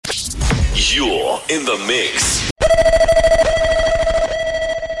You're in the mix.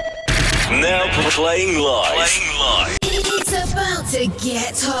 Now playing live. It's about to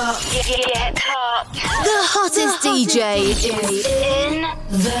get hot. The hottest DJ is in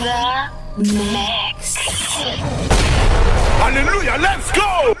the mix. Hallelujah, let's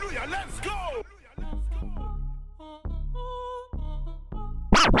go!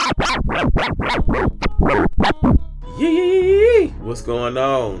 Yee! What's going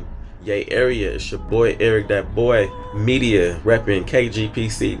on? Yay area, it's your boy Eric That Boy Media, repping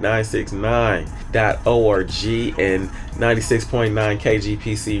KGPC 969.org and 96.9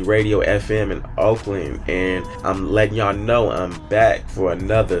 KGPC Radio FM in Oakland. And I'm letting y'all know I'm back for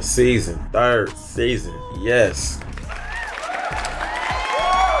another season, third season. Yes.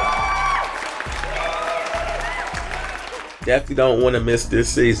 Definitely don't want to miss this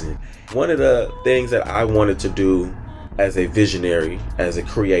season. One of the things that I wanted to do as a visionary, as a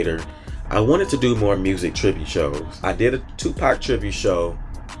creator, I wanted to do more music tribute shows. I did a Tupac tribute show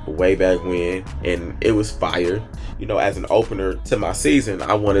way back when, and it was fire. You know, as an opener to my season,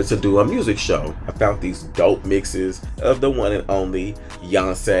 I wanted to do a music show. I found these dope mixes of the one and only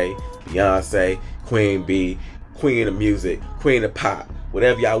Beyonce, Queen Bee, Queen of Music, Queen of Pop,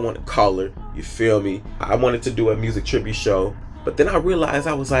 whatever y'all want to call her, you feel me? I wanted to do a music tribute show, but then I realized,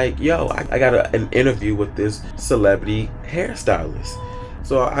 I was like, yo, I got an interview with this celebrity hairstylist.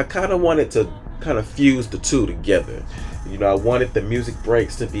 So I kind of wanted to fuse the two together. You know, I wanted the music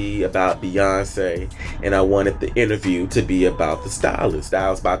breaks to be about Beyonce, and I wanted the interview to be about the stylist,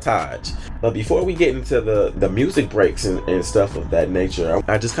 Styles by Taj. But before we get into the music breaks and stuff of that nature,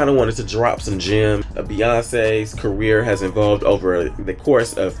 I just kind of wanted to drop some gems. Beyonce's career has evolved over the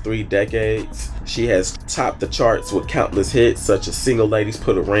course of 3 decades. She has topped the charts with countless hits such as Single Ladies,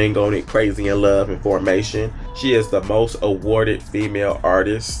 Put a Ring on It, Crazy in Love, and Formation. She is the most awarded female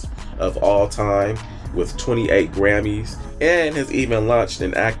artist of all time, with 28 Grammys, and has even launched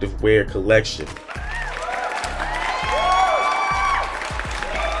an active wear collection.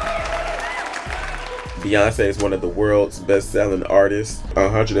 Beyonce is one of the world's best-selling artists,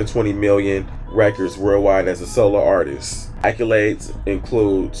 120 million records worldwide as a solo artist. Accolades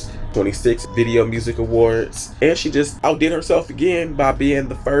includes 26 Video Music Awards, and she just outdid herself again by being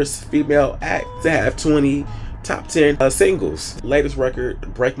the first female act to have 20 top 10 singles. Latest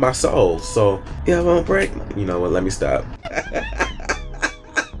record, Break My Soul. So, yeah, I won't break. You know what? Let me stop.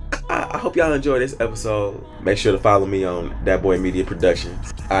 I hope y'all enjoy this episode. Make sure to follow me on That Boy Media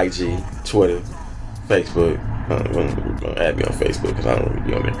Productions, IG, Twitter, Facebook. Don't add me on Facebook because I don't really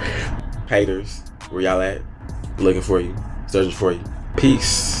be on there. Haters, where y'all at? Looking for you, searching for you.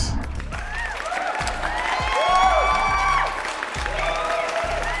 Peace.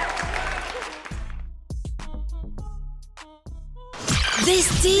 This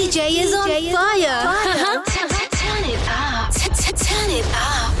DJ is on fire. Turn it up. Turn it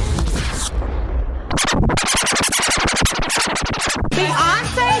up.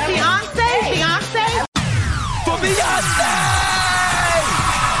 Beyonce. For Beyonce!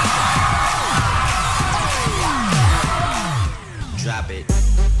 Drop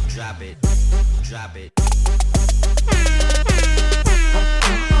it.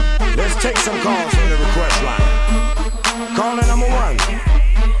 Let's take some calls from the request line. Caller number 1.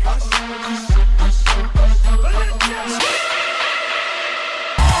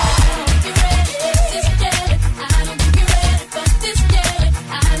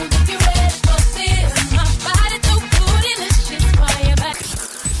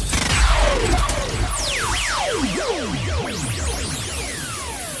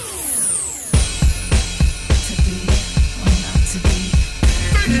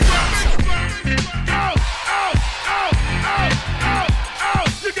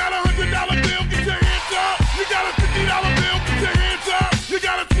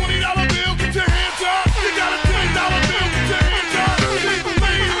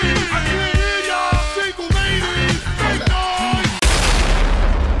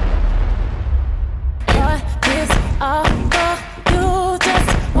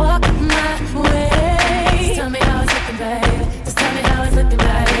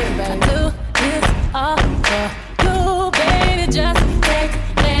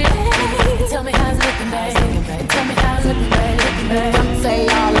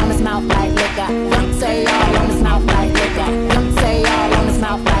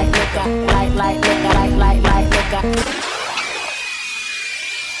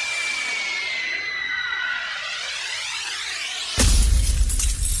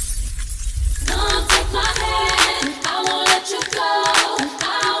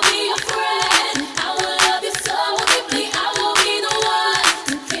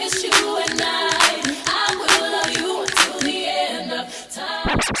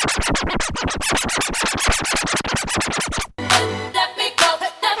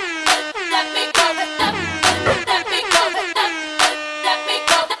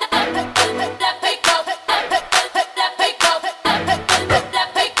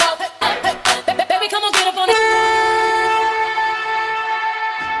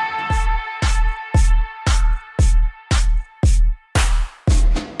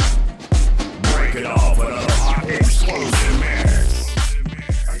 Kick it off with another hot explosive mix.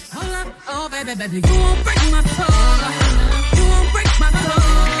 Hold up, oh baby, baby, you won't break my soul. You won't break my soul.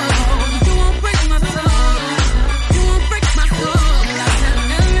 You won't break my soul. You won't break my soul. I tell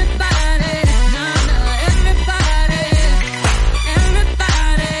everybody, no, everybody,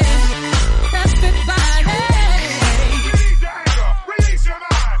 everybody. Release your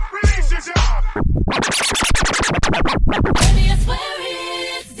mind. Release your job. Baby, I swear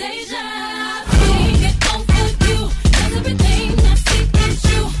it's deja vu. Get over you. 'Cause everything I see is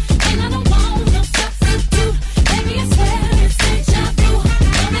you. And I don't want no substitute. Baby, I swear it's deja vu.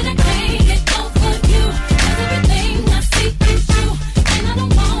 Know that I can't get over you. 'Cause everything I see is you. And I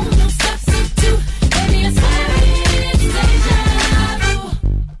don't want no substitute. Baby, I swear it's deja vu.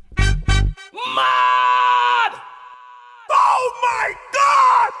 Mad! Oh my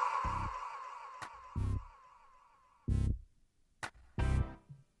God!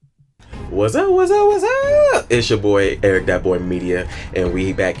 What's up? It's your boy Eric That Boy Media, and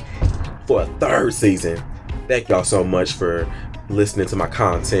we back for a third season. Thank y'all so much for listening to my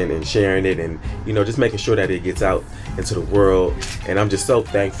content and sharing it, and just making sure that it gets out into the world. And I'm just so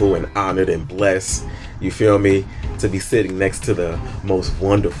thankful and honored and blessed, you feel me, to be sitting next to the most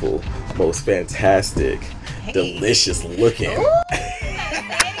wonderful, most fantastic, delicious looking.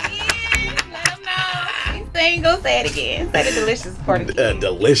 Ain't gonna say it again. Say the delicious part again.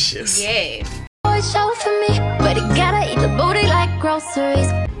 Delicious. Yes. Show for me, but it gotta eat the booty like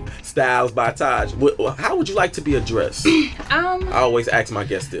groceries. Styles by Taj. How would you like to be addressed? I always ask my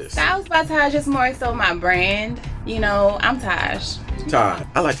guests this. Styles by Taj is more so my brand. I'm Taj. Taj.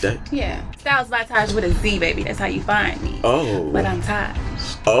 I like that. Yeah. Styles by Taj with a Z, baby. That's how you find me. Oh. But I'm Taj.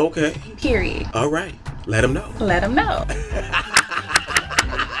 Okay. Period. All right. Let them know. Let them know.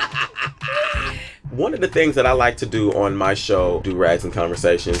 One of the things that I like to do on my show, Do Rags and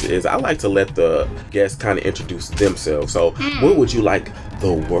Conversations, is I like to let the guests kind of introduce themselves. So, what would you like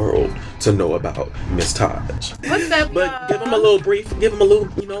the world to know about Miss Taj? What's up, But y'all? give them a little brief, give them a little,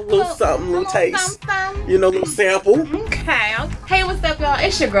 little something, little taste, something. little sample. Okay. Hey, what's up, y'all?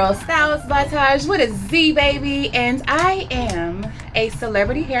 It's your girl, Styles by Taj with a Z, baby. And I am a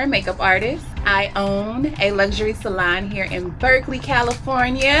celebrity hair and makeup artist. I own a luxury salon here in Berkeley,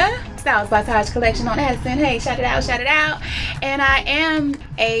 California. Styles by Taj Collection on Addison. Hey, shout it out, shout it out. And I am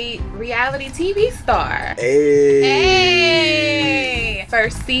a reality TV star. Hey!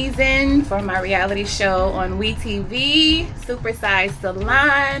 First season for my reality show on WeTV, Super Size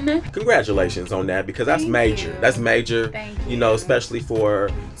Salon. Congratulations on that, because that's Thank major. you. That's major. Thank you. Especially for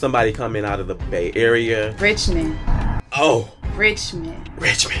somebody coming out of the Bay Area. Richmond. Oh, Richmond.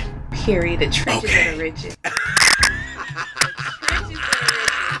 Richmond. Period. The trenches Okay. of the richest.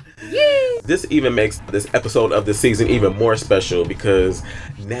 This even makes this episode of the season even more special, because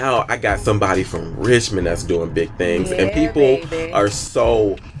now I got somebody from Richmond that's doing big things, and Yeah, people baby. are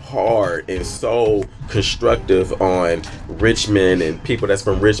so hard and so constructive on Richmond and people that's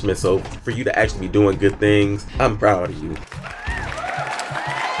from Richmond. So for you to actually be doing good things, I'm proud of you.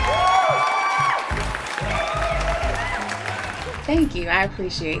 Thank you. I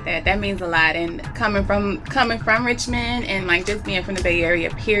appreciate that. That means a lot. And coming from Richmond and just being from the Bay Area,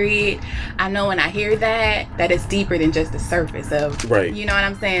 period, I know when I hear that it's deeper than just the surface of, Right. You know what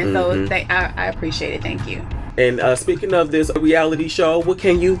I'm saying? Mhm. So I appreciate it. Thank you. And speaking of this reality show, what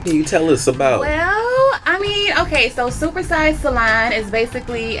can you tell us about? Well, okay, so Super Size Salon is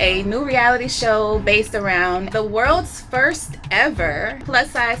basically a new reality show based around the world's first ever plus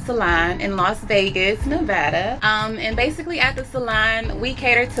size salon in Las Vegas, Nevada. And basically at the salon, we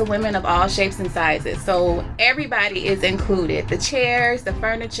cater to women of all shapes and sizes. So everybody is included. The chairs, the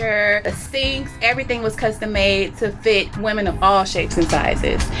furniture, the sinks, everything was custom made to fit women of all shapes and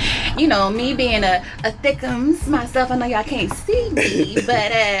sizes. Me being a thickums myself, I know y'all can't see me,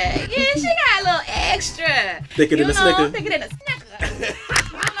 but yeah, she got a little extra. Thicker than a snicker. Thicker than a snicker.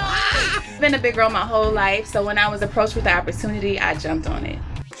 I've been a big girl my whole life, so when I was approached with the opportunity, I jumped on it.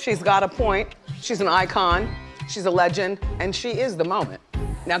 She's got a point. She's an icon. She's a legend, and she is the moment.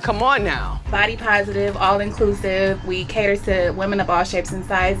 Now, come on now. Body positive, all inclusive. We cater to women of all shapes and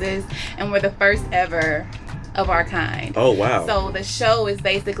sizes, and we're the first ever of our kind. Oh, wow. So the show is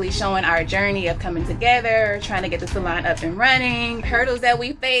basically showing our journey of coming together, trying to get the salon up and running, hurdles that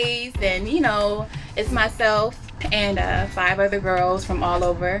we faced, and it's myself and 5 other girls from all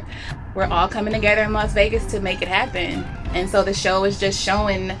over. We're all coming together in Las Vegas to make it happen. And so the show is just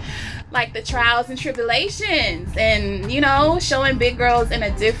showing the trials and tribulations and, showing big girls in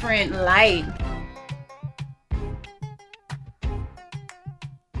a different light.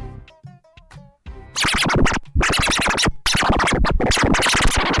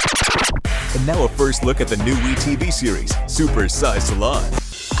 And now a first look at the new WE TV series, Super Size Salon.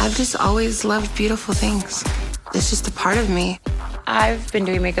 I've just always loved beautiful things. It's just a part of me. I've been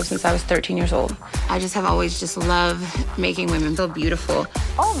doing makeup since I was 13 years old. I just have always just loved making women feel beautiful.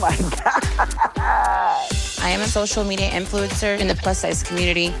 Oh my God. I am a social media influencer in the plus size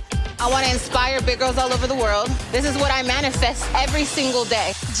community. I want to inspire big girls all over the world. This is what I manifest every single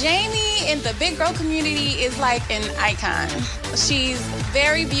day. Jamie in the big girl community is like an icon. She's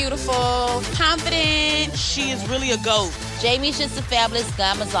very beautiful, confident. She is really a GOAT. Jamie's just a fabulous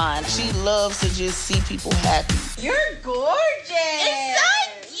Amazon. She loves to just see people happy. You're gorgeous. It's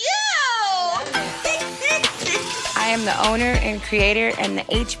so cute. I am the owner and creator and the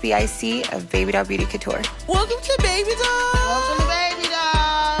HBIC of Baby Doll Beauty Couture. Welcome to Baby Doll. Welcome to Baby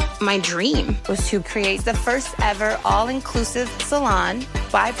Doll. My dream was to create the first ever all-inclusive salon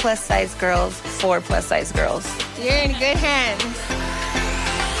by plus-size girls for plus-size girls. You're in good hands.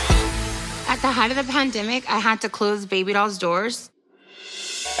 At the height of the pandemic, I had to close Baby Doll's doors.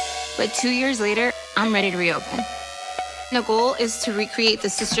 But 2 years later, I'm ready to reopen. The goal is to recreate the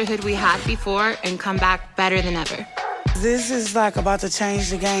sisterhood we had before and come back better than ever. This is like about to change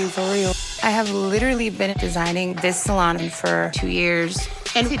the game for real. I have literally been designing this salon for 2 years.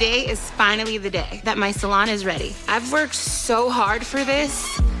 And today is finally the day that my salon is ready. I've worked so hard for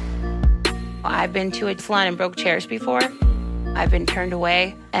this. I've been to a salon and broke chairs before. I've been turned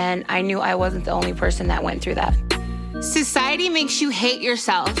away, and I knew I wasn't the only person that went through that. Society makes you hate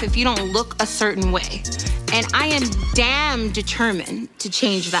yourself if you don't look a certain way. And I am damn determined to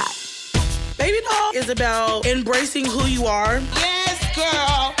change that. Baby Doll is about embracing who you are. Yes,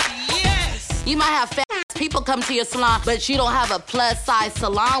 girl. Yes. You might have fat people come to your salon, but you don't have a plus size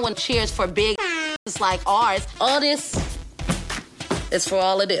salon when cheers for big like ours. All this is for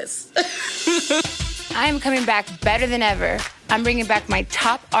all it is. I am coming back better than ever. I'm bringing back my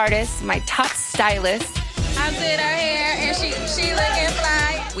top artists, my top stylists. I did her hair and she looking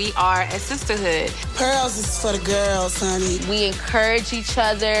fly. We are a sisterhood. Pearls is for the girls, honey. We encourage each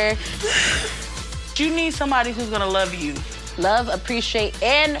other. You need somebody who's gonna love you. Love, appreciate,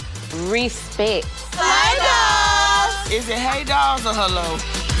 and respect. Hi, dolls. Is it hey dolls or hello?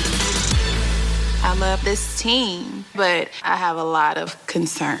 I love this team, but I have a lot of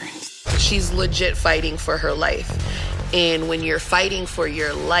concerns. She's legit fighting for her life. And when you're fighting for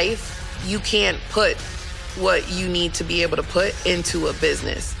your life, you can't put what you need to be able to put into a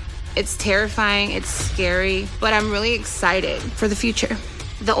business. It's terrifying, it's scary, but I'm really excited for the future.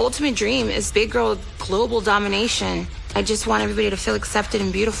 The ultimate dream is big girl global domination. I just want everybody to feel accepted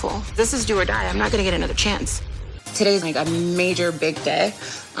and beautiful. This is do or die. I'm not gonna get another chance. Today's like a major big day.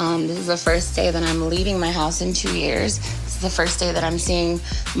 This is the first day that I'm leaving my house in 2 years. This is the first day that I'm seeing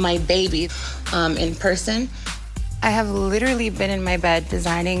my baby in person. I have literally been in my bed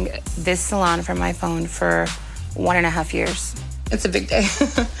designing this salon from my phone for 1.5 years. It's a big day.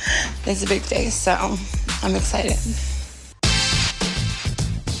 It's a big day, so I'm excited.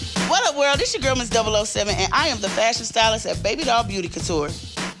 What up, world? This your girl, Miss 007, and I am the fashion stylist at Baby Doll Beauty Couture.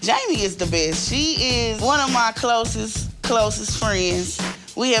 Jamie is the best. She is one of my closest friends.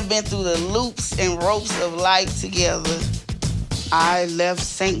 We have been through the loops and ropes of life together. I left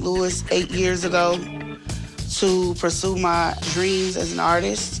St. Louis 8 years ago to pursue my dreams as an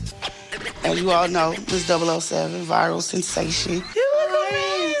artist. As you all know, Miss 007, viral sensation. You look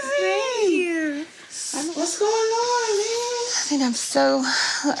amazing. What's going on, man?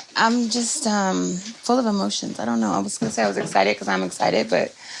 I'm just full of emotions. I don't know. I was gonna say I was excited because I'm excited,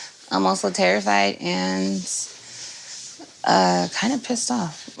 but I'm also terrified and kind of pissed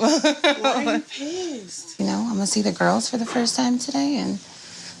off. Why are you pissed? You know, I'm gonna see the girls for the first time today, and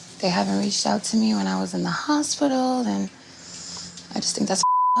they haven't reached out to me when I was in the hospital, and I just think that's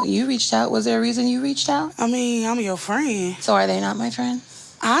you reached out. Was there a reason you reached out? I mean, I'm your friend. So are they not my friend?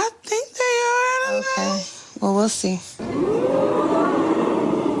 I think they are. I don't know. Okay. Well, we'll see.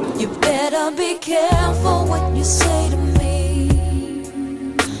 You better be careful what you say to me,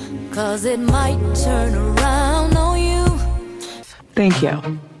 'cause it might turn around on you. Thank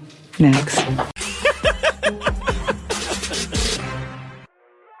you. Next.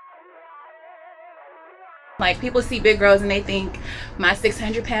 Like, people see big girls and they think my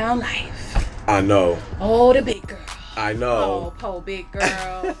 600-pound life. I know. Oh, the big girl. I know. Oh, big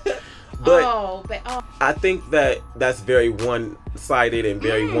girl. But I think that that's very one-sided and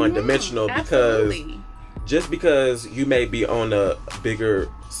very one-dimensional because just because you may be on a bigger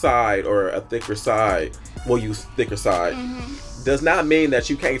side or a thicker side, thicker side, does not mean that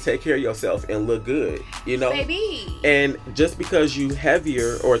you can't take care of yourself and look good, you know? Baby. And just because you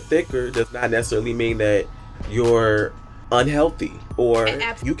heavier or thicker does not necessarily mean that you're unhealthy, or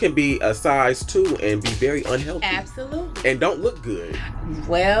Absolutely. you can be a size 2 and be very unhealthy. Absolutely. And don't look good.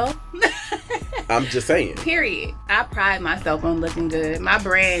 Well, I'm just saying. period. I pride myself on looking good. My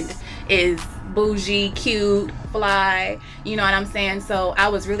brand is bougie, cute, fly. You know what I'm saying? So I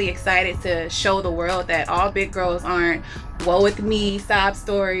was really excited to show the world that all big girls aren't woe with me, sob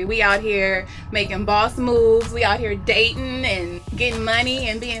story. We out here making boss moves. We out here dating and getting money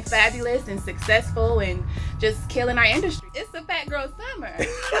and being fabulous and successful and just killing our industry. It's the fat girl summer.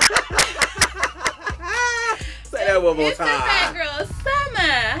 Say that one more It's the fat time. girl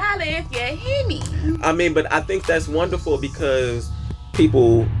summer. Holla if you hear me. I mean, but I think that's wonderful because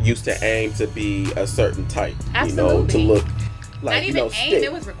people used to aim to be a certain type. You know, to Absolutely. look like, Not you even know, aim, stick.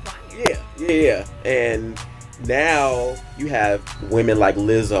 it was required. Yeah. And now you have women like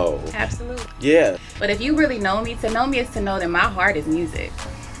Lizzo. Absolutely. Yeah. But if you really know me is to know that my heart is music.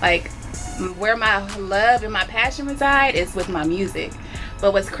 Like, where my love and my passion reside is with my music.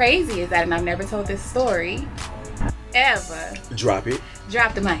 But what's crazy is that, and I've never told this story ever. Drop it.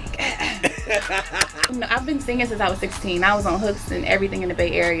 Drop the mic. I've been singing since I was 16. I was on hooks and everything in the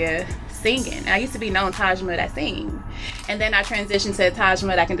Bay Area singing. I used to be known Tajma that sing. And then I transitioned to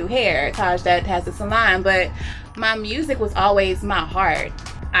Tajma that can do hair, Taj that has the salon. But my music was always my heart.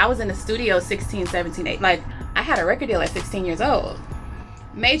 I was in the studio 16, 17, 8. Like, I had a record deal at 16 years old.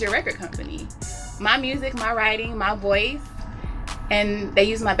 Major record company. My music, my writing, my voice. And they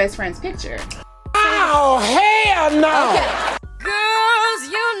used my best friend's picture. Oh, hell no! Okay.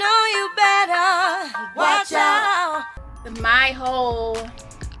 Girls, you know you better watch out. My whole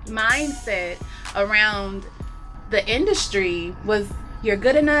mindset around the industry was you're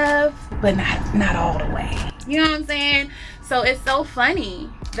good enough, but not all the way. You know what I'm saying? So it's so funny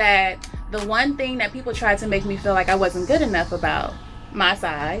that the one thing that people tried to make me feel like I wasn't good enough about my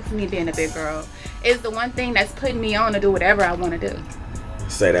size, me being a big girl, is the one thing that's putting me on to do whatever I want to do.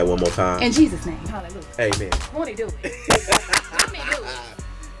 Say that one more time. In Jesus' name, hallelujah. Amen. Won't he do it? Let me do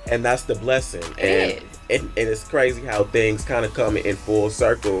it. And that's the blessing. It and it's crazy how things kind of come in full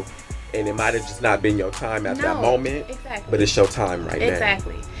circle, and it might have just not been your time at that moment, exactly. but it's your time right now.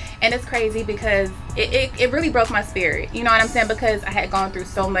 Exactly. And it's crazy because it really broke my spirit. You know what I'm saying? Because I had gone through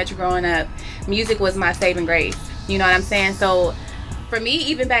so much growing up. Music was my saving grace. You know what I'm saying? So for me,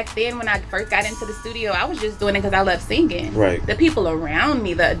 even back then when I first got into the studio, I was just doing it because I love singing. Right. The people around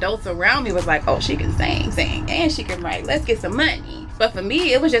me, the adults around me was like, oh, she can sing, and she can write. Let's get some money. But for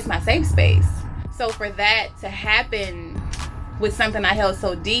me, it was just my safe space. So for that to happen with something I held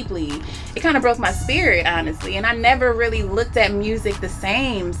so deeply, it kind of broke my spirit, honestly. And I never really looked at music the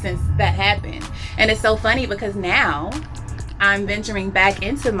same since that happened. And it's so funny because now I'm venturing back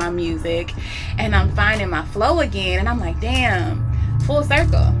into my music and I'm finding my flow again. And I'm like, damn, full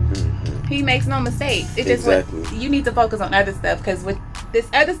circle. He makes no mistakes. It just Exactly. you need to focus on other stuff, because with this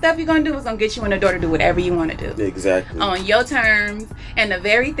other stuff you're gonna do is gonna get you in the door to do whatever you want to do. Exactly. On your terms, and the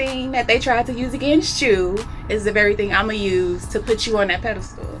very thing that they tried to use against you is the very thing I'm gonna use to put you on that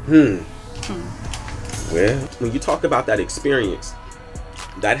pedestal. Well, when you talk about that experience,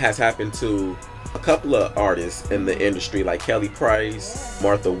 that has happened to a couple of artists in the industry, like Kelly Price,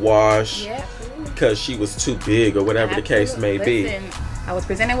 Martha Wash, Yeah. because she was too big or whatever the case may be. Listen, I was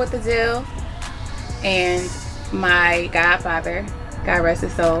presented with the deal, and my godfather, God rest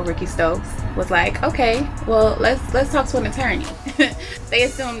his soul, Ricky Stokes, was like, okay, well, let's talk to an attorney. They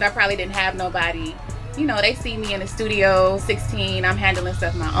assumed I probably didn't have nobody. You know, they see me in the studio, 16, I'm handling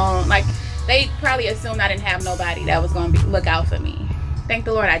stuff my own. Like, they probably assumed I didn't have nobody that was going to look out for me. Thank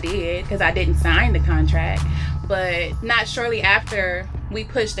the Lord I did, because I didn't sign the contract. But not shortly after we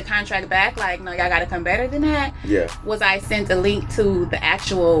pushed the contract back, like, no, y'all got to come better than that. Yeah. Was I sent a link to the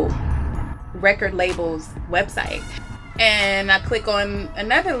actual record label's website. And I click on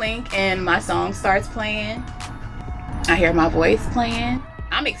another link and my song starts playing. I hear my voice playing.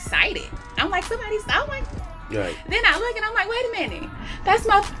 I'm excited. I'm like, somebody's, I'm like, Right. then I look and I'm like, wait a minute. That's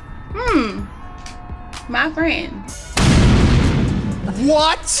my friend.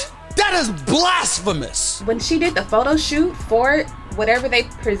 What? That is blasphemous. When she did the photo shoot for whatever they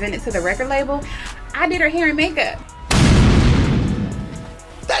presented to the record label, I did her hair and makeup.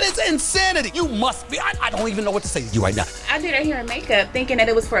 That is insanity. You must be. I don't even know what to say to you right now. I did her hair and makeup thinking that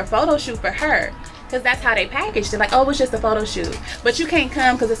it was for a photo shoot for her. Because that's how they packaged it. Like, oh, it's just a photo shoot. But you can't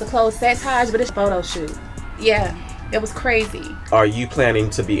come because it's a closed set, Taj, but it's a photo shoot. Yeah, it was crazy. Are you planning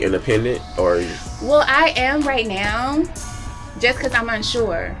to be independent or? Well, I am right now, just because I'm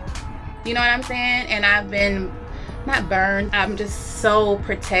unsure. You know what I'm saying? And I've been, not burned, I'm just so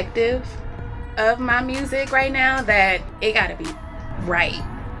protective of my music right now that it gotta be right.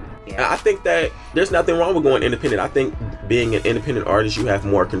 I think that there's nothing wrong with going independent. I think being an independent artist, you have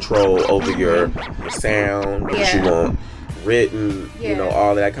more control over your sound, what you want written, you know,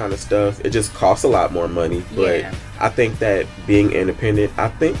 all that kind of stuff. It just costs a lot more money. But I think that being independent, I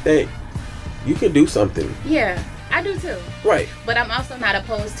think that you can do something. Yeah, I do too. Right. But I'm also not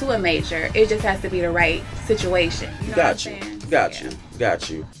opposed to a major. It just has to be the right situation. You know Got you. Got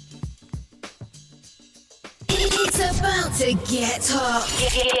you. It's about to get hot.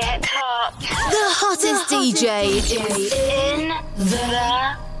 Get hot. The hottest DJ is in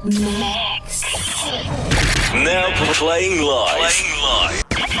the mix. Now playing live.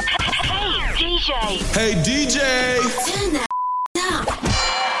 Hey DJ. Turn that up.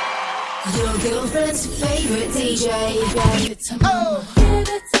 Your girlfriend's favorite DJ. Oh.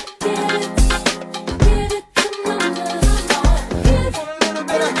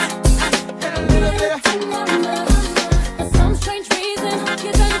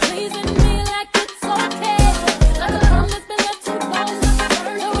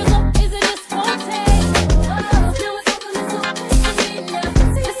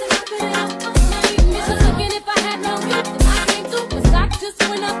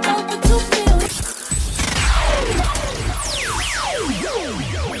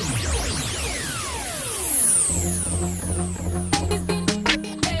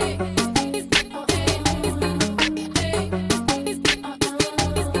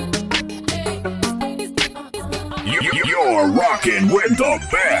 You're rocking with the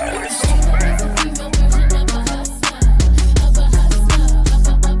best.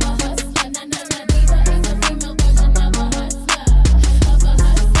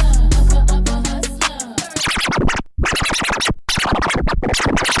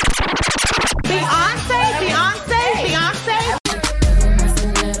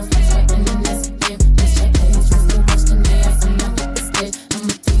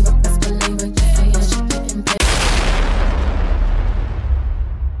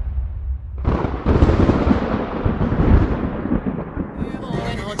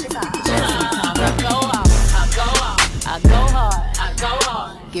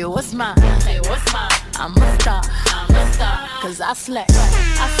 I slay, I slay, I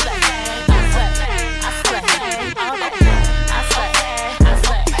slay, I slay, I slay, I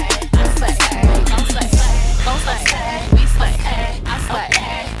slay, I slay, don't slay, don't slay, we slay, I slay,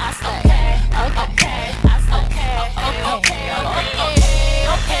 I slay, okay,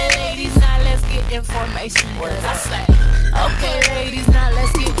 okay, ladies, now let's get information. What did I say? Okay, ladies, now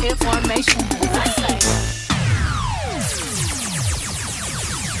let's get information. What did I say?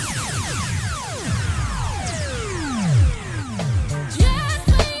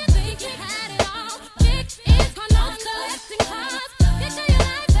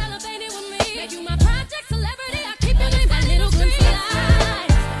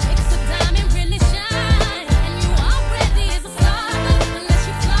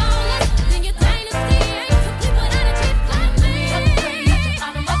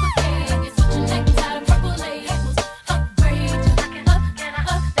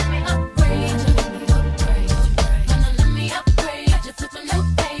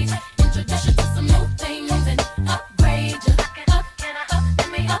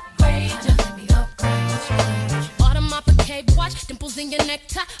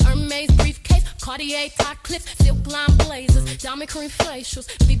 Cartier tie clips, silk line blazers, diamond cream facials,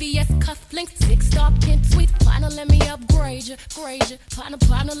 VVS cufflinks, 6-star pin suite. Partner, let me upgrade you, grade you. Partner,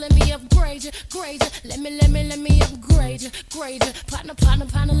 let me upgrade you, grade you. Let me upgrade you, grade you. Partner,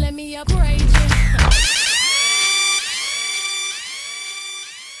 let me upgrade you.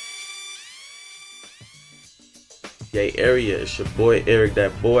 Yay area, it's your boy Eric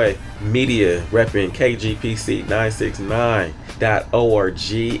That Boy Media, repping KGPC969.org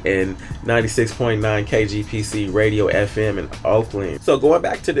and 96.9 KGPC Radio FM in Oakland. So going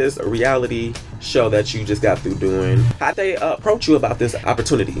back to this reality show that you just got through doing, how'd they approach you about this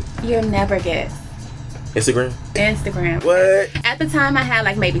opportunity? You'll never guess. Instagram? What? At the time I had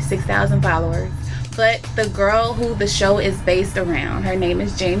like maybe 6,000 followers. But the girl who the show is based around, her name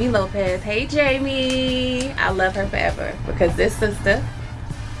is Jamie Lopez. Hey, Jamie. I love her forever because this sister,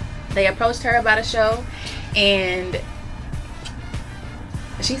 they approached her about a show and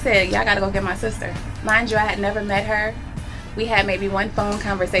she said, y'all gotta go get my sister. Mind you, I had never met her. We had maybe one phone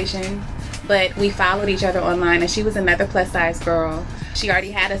conversation, but we followed each other online, and she was another plus size girl. She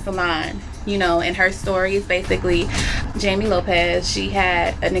already had a salon, you know, and her story is basically Jamie Lopez. She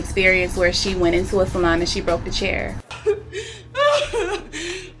had an experience where she went into a salon and she broke the chair. Oh,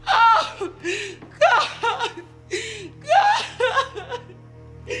 God.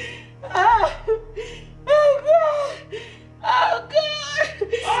 God. Oh, God. Oh, God.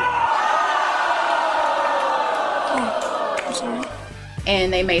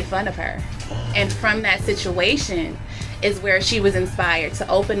 and they made fun of her. And from that situation is where she was inspired to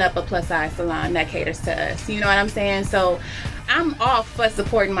open up a plus size salon that caters to us. You know what I'm saying? So I'm all for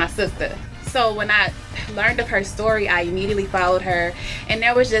supporting my sister. So when I learned of her story, I immediately followed her, and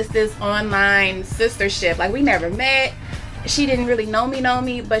there was just this online sistership. Like, we never met. She didn't really know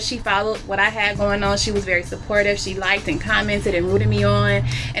me, but she followed what I had going on. She was very supportive. She liked and commented and rooted me on,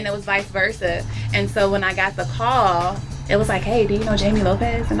 and it was vice versa. And so when I got the call, it was like, hey, do you know Jamie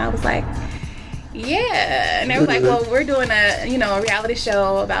Lopez? And I was like, yeah. And they were like, well, we're doing a reality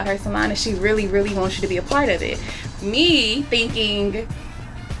show about her salon, and she really, really wants you to be a part of it. Me thinking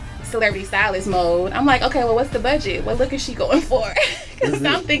celebrity stylist mode, I'm like, okay, well, what's the budget? What look is she going for? Because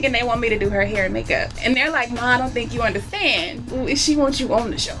I'm thinking they want me to do her hair and makeup. And they're like, no, I don't think you understand. She wants you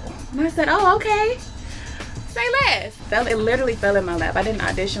on the show. And I said, oh, okay. Say less. It literally fell in my lap. I didn't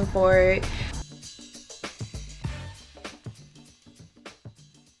audition for it.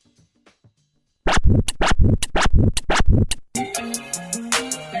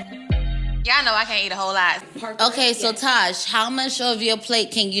 Y'all know I can't eat a whole lot. Okay, so Taj, how much of your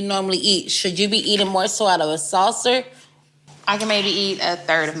plate can you normally eat? Should you be eating more so out of a saucer? I can maybe eat a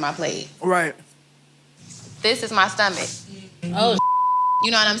third of my plate. Right. This is my stomach. Oh,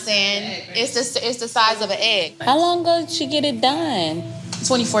 you know what I'm saying? It's the size of an egg. How long ago did she get it done?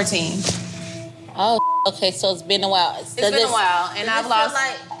 2014. Oh, okay, so it's been a while. It's been a while, and I've lost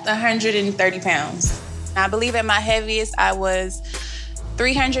 130 pounds. I believe at my heaviest, I was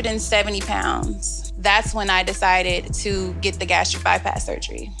 370 pounds. That's when I decided to get the gastric bypass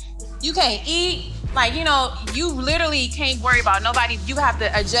surgery. You can't eat. Like, you literally can't worry about nobody. You have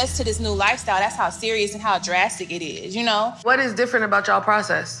to adjust to this new lifestyle. That's how serious and how drastic it is, What is different about y'all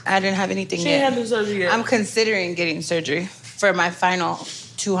process? I didn't have anything She yet. didn't have the surgery yet. I'm considering getting surgery for my final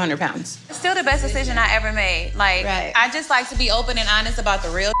 200 pounds. Still the best decision I ever made. Like, Right. I just like to be open and honest about the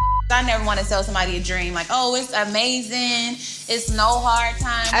real. I never want to sell somebody a dream. Like, oh, it's amazing. It's no hard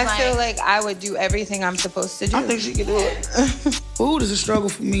times. I feel like I would do everything I'm supposed to do. I think she could do it. Food is a struggle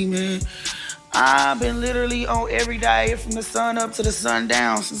for me, man. I've been literally on every diet from the sun up to the sun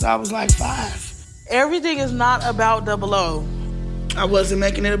down since I was like 5. Everything is not about 00. I wasn't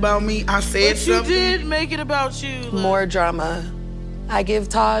making it about me. I said But you something. did make it about you. More drama. I give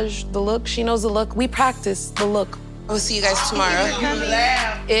Taj the look. She knows the look. We practice the look. We'll see you guys tomorrow.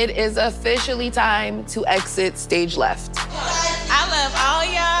 It is officially time to exit stage left. I love all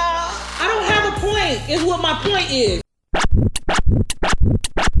y'all. I don't have a point, is what my point is.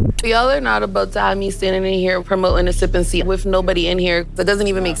 Y'all are not about to have me standing in here promoting a sip and see with nobody in here. That doesn't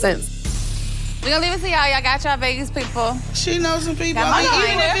even make sense. We're gonna leave it to y'all. Y'all got y'all Vegas people. She knows some people. Got my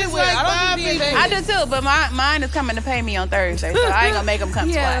even mind if it's like 5 people. I do too, but mine is coming to pay me on Thursday, so I ain't gonna make them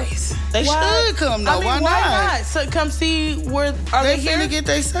come twice. They should come though. I mean, why not? So come see where are They they here? finna get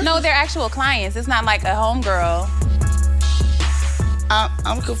their service. No, they're actual clients. It's not like a homegirl.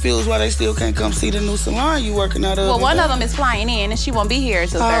 I'm confused why they still can't come see the new salon you working out of. Well, one of them is flying in, and she won't be here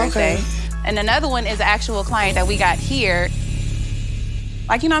until Thursday. okay. And another one is an actual client that we got here.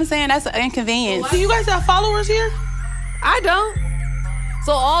 Like, you know what I'm saying? That's an inconvenience. Do you guys have followers here? I don't.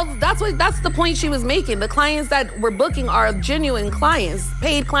 So that's the point she was making. The clients that we're booking are genuine clients,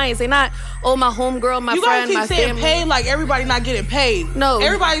 paid clients. They're not, oh, my homegirl, my You friend, guys my keep saying family. paid like everybody not getting paid. No.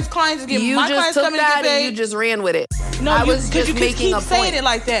 Everybody's clients is getting You my just clients took coming to that get paid. and you just ran with it. No, I you- was 'cause just you keep making a saying point. it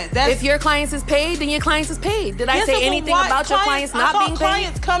like that. That's- If your clients is paid, then your clients is paid. Did I Yes, say but anything why about your clients I not thought being paid?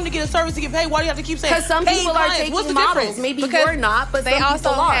 clients come to get a service to get paid. Why do you have to keep saying Because some paid people are clients? taking What's the models. difference? Maybe Because you're not, but they some also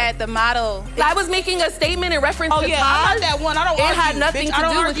people are. had the model. I was making a statement in reference Oh to yeah, Taj. I'm not that one. I don't It argue. had nothing bitch. to I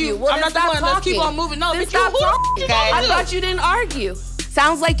don't do with argue. you. Well, I'm then not the stop one. Let's keep talking. on moving. No, Then bitch, you stop who the talking. you talking I to? thought you didn't argue.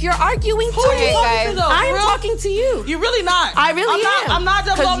 Sounds like you're arguing Who too. are you talking to, though? I am Real? talking to you. You're really not. I really am. I'm not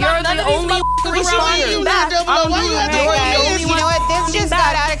double. Because you're none the of these only motherfuckers around me. responding You back. not double. I don't Why do you that. have to Hey, work guys, me? You know what? This just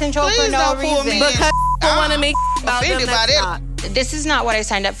got out of control for Please no don't pull me reason. in. Because people want to make about them. offended by That's that. not. This is not what I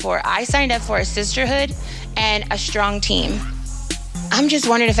signed up for. I signed up for a sisterhood and a strong team. I'm just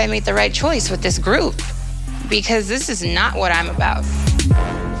wondering if I made the right choice with this group because this is not what I'm about.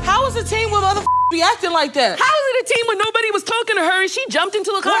 How is a team with other be acting like that? How is it a team when nobody was talking to her and she jumped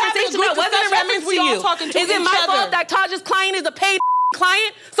into a What happened conversation to that group wasn't in discussion? That reference means to we all you? talking to Is it each my other. fault that Taj's client is a paid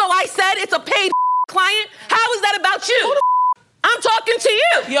client? So I said it's a paid client? How is that about you? I'm talking to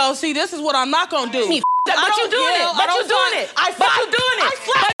you. Yo, see, this is what I'm not gonna do. But I you don't doing yell, it. But I you don't doing fight. it. I But fight. you doing it. I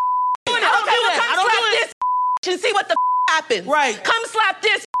slap. But you doing it. I don't Okay, do well, that. I come don't slap do it. this and see what the happens. Right. Come slap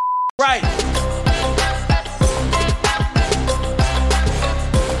this. Right.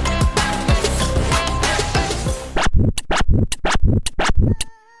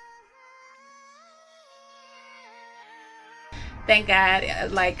 Thank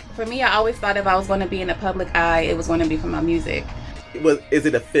God. Like, for me, I always thought if I was going to be in the public eye, it was going to be for my music. Is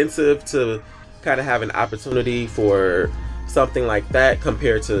it offensive to kind of have an opportunity for something like that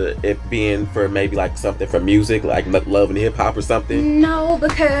compared to it being for maybe like something for music, like Love and Hip Hop or something? No,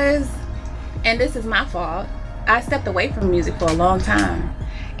 because, and this is my fault, I stepped away from music for a long time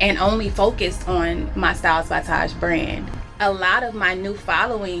and only focused on my Styles by Taj brand. A lot of my new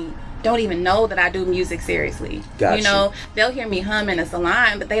following don't even know that I do music seriously. Gotcha. You know, they'll hear me hum in a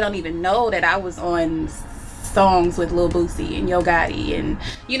salon, but they don't even know that I was on songs with Lil Boosie and Yo Gotti, and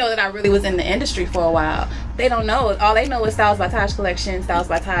you know that I really was in the industry for a while. They don't know. All they know is Styles by Taj collection, Styles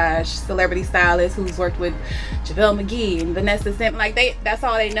by Taj, celebrity stylist who's worked with JaVale McGee and Vanessa Simpson. Like, that's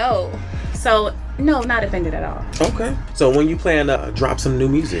all they know. So no, not offended at all. Okay. So when you plan to drop some new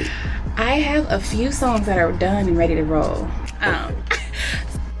music? I have a few songs that are done and ready to roll.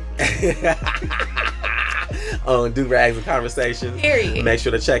 On Do Rags and Conversation. Period. Make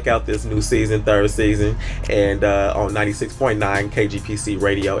sure to check out this new season, third season, and on 96.9 KGPC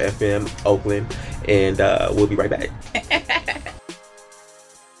Radio FM, Oakland. And we'll be right back.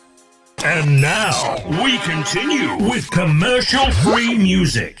 And now we continue with commercial-free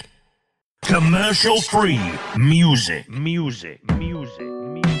music. Commercial-free music.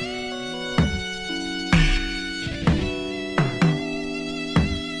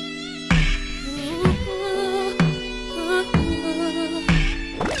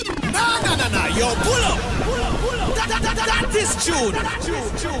 Nah, yo, pull up. That is June. Baby,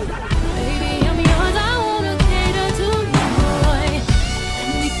 I'm yours, I wanna cater to you, boy. Let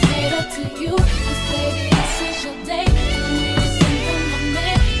me cater to you, 'cause baby, this is your day. You need to send from my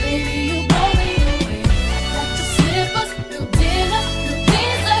man, baby, you blow me away. I got your slippers, your dinner, your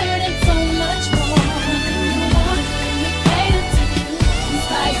dessert, and so much more. You want, let me cater to you.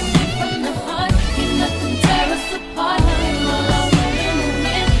 Inspire me from the heart, ain't nothing tear us apart. You all I want in a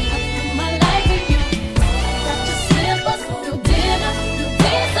man, I put my life in you. I got your slippers, your dinner, your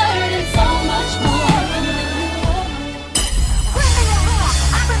dessert, and so much more.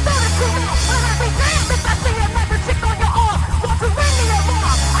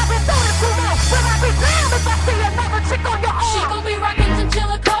 She gon' be rockin'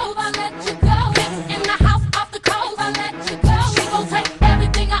 Chinchilla Cove, I let you go. In the house, off the cove, I let you go. She gon' take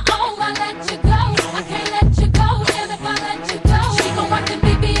everything I own, I let you go. I can't let you go, damn if I let you go. She gon' rock the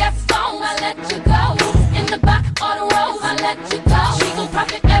BBS song, I let you go. In the back of the road, I let you go. She gon'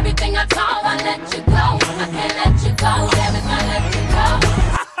 profit everything I told, I let you go. I can't let you go, damn if I let you go.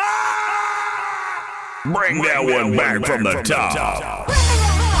 Bring that one back from the top.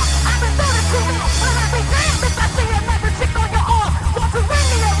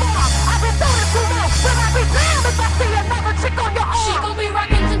 She gon' be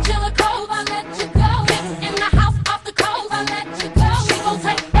rockin' Chinchilla Cove, I let you go. In the house, off the cove, I let you go. She gon'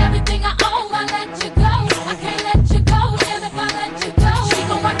 take everything I own, I let you go. I can't let you go, damn if I let you go. She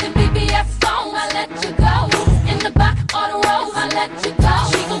gon' rock the BBS song, I let you go. In the back of the road, I let you go.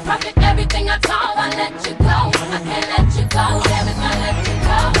 She gon' profit everything I told, I let you go. I can't let you go, damn if I let you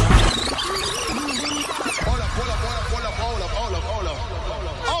go.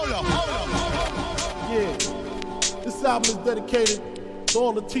 Yeah, this album is dedicated to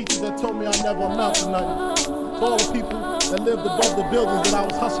all the teachers that told me I never amount to nothing. To all the people that lived above the buildings that I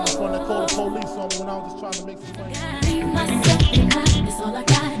was hustling from, that called the police on me when I was just trying to make some money. It's all I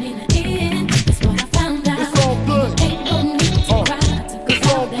got in the end. It's what I found out. It's all good. Ain't no need to cry. It's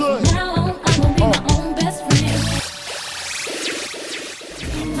all good. From now on, I'm gonna be my own best friend.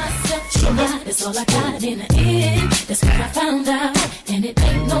 Myself tonight. It's all I got in the end. That's what I found out. And it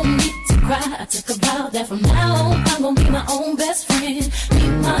ain't no need to cry. I took a vow that from now on, I'm gonna be my own best friend. Me,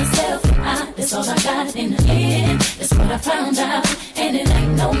 myself, I. That's all I got in the end. That's what I found out. And it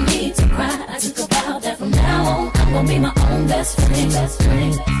ain't no need to cry. I took a vow that from now on, I'm gonna be my own best friend. Best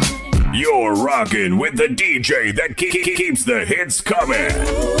friend. You're rocking with the DJ that keeps the hits coming.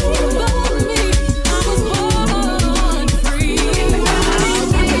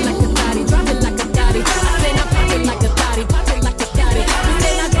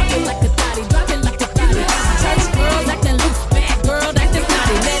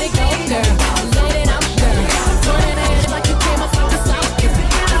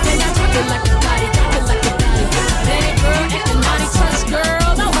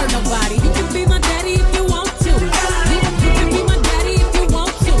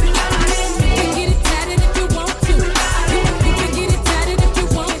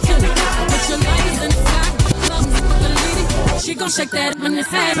 Shake that when it's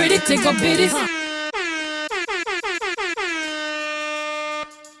high, pretty take a bitty.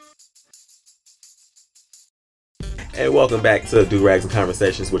 And welcome back to Do Rags and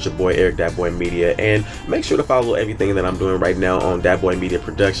Conversations with your boy Eric Dat Boy Media. And make sure to follow everything that I'm doing right now on Dat Boy Media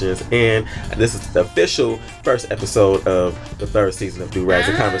Productions. And this is the official first episode of the third season of Do Rags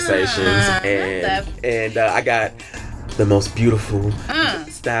and Conversations. And I got the most beautiful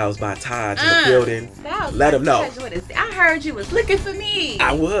Styles by Taj in the building. Styles Let him know. I heard you was looking for me.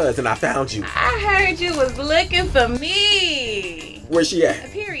 I was, and I found you. I heard you was looking for me. Where's she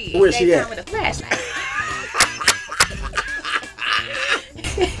at? Period. Where's she at? With a flashlight.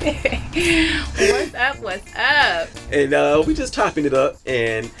 What's up? And we just chopping it up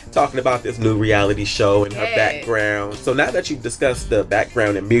and talking about this new reality show and her background. So now that you've discussed the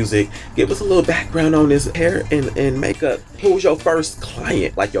background and music, give us a little background on this hair and makeup. Who was your first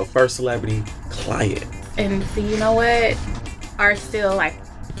client, like your first celebrity client? And see, you know what? Are still like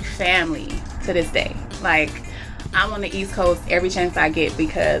family to this day. Like, I'm on the East Coast every chance I get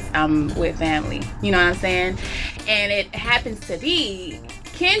because I'm with family. You know what I'm saying? And it happens to be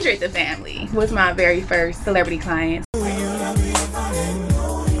Kindred the Family was my very first celebrity client.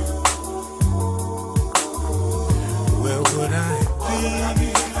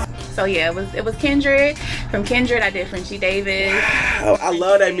 So yeah, it was Kindred. From Kindred, I did Frenchie Davis. Oh, I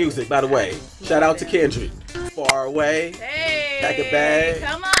love that music, by the way. Shout out to Kindred. Far Away. Hey, Pack a Bag.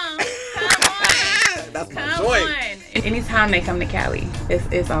 Come on. That's my joint. Anytime they come to Cali,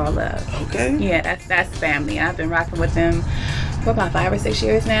 it's all love. Okay. Yeah, that's family. I've been rocking with them for about 5 or 6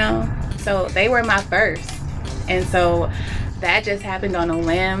 years now. So they were my first. And so that just happened on a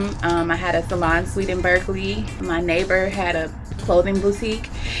whim. I had a salon suite in Berkeley. My neighbor had a clothing boutique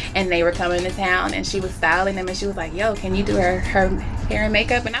and they were coming to town and she was styling them and she was like, yo, can you do her hair and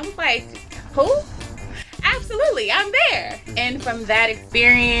makeup? And I was like, who? Absolutely, I'm there. And from that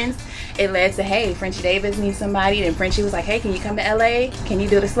experience, it led to, hey, Frenchie Davis needs somebody. And Frenchie was like, hey, can you come to LA? Can you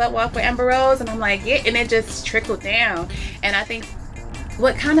do the slut walk with Amber Rose? And I'm like, yeah. And it just trickled down. And I think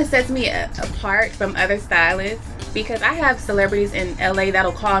what kind of sets me apart from other stylists, because I have celebrities in LA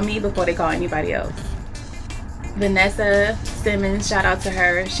that'll call me before they call anybody else. Vanessa Simmons, shout out to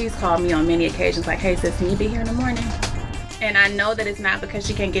her. She's called me on many occasions like, hey sis, can you be here in the morning? And I know that it's not because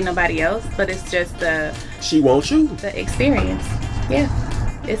she can't get nobody else, but it's just she wants you. The experience. Yeah.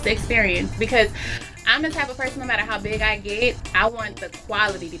 It's the experience, because I'm the type of person, no matter how big I get, I want the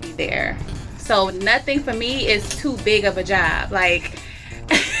quality to be there. So nothing for me is too big of a job. Like,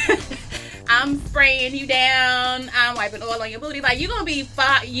 I'm spraying you down, I'm wiping oil on your booty. Like, you're gonna be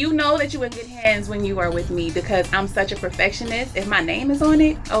fine. You know that you're in good hands when you are with me, because I'm such a perfectionist. If my name is on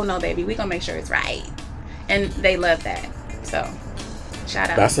it, oh no, baby, we gonna make sure it's right. And they love that. So, shout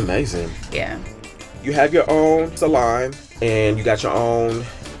out. That's amazing. Yeah. You have your own salon and you got your own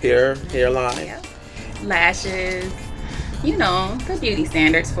hairline. Yeah. Lashes, you know, the beauty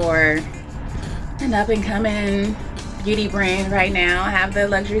standards for an up and coming beauty brand right now. I have the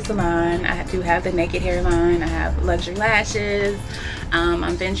luxury salon. I do have the naked hairline. I have luxury lashes.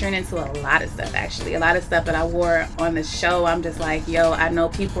 I'm venturing into a lot of stuff, actually. A lot of stuff that I wore on the show. I'm just like, yo, I know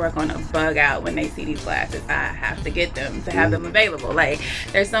people are gonna bug out when they see these glasses. I have to get them to have them available. Like,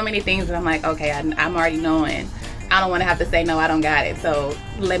 there's so many things that I'm like, okay, I'm already knowing. I don't want to have to say, no, I don't got it. So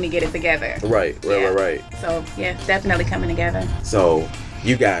let me get it together. Right. So yeah, definitely coming together. So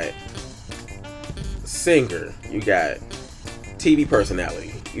you got singer, you got TV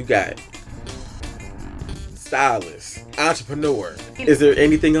personality, you got stylist, entrepreneur. Is there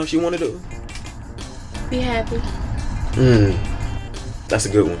anything else you want to do? Be happy. That's a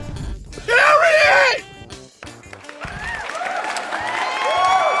good one.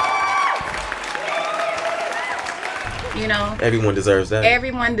 You know, everyone deserves that.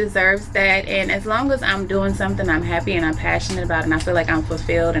 Everyone deserves that. And as long as I'm doing something I'm happy and I'm passionate about and I feel like I'm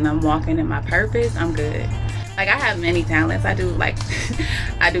fulfilled and I'm walking in my purpose, I'm good. Like, I have many talents. I do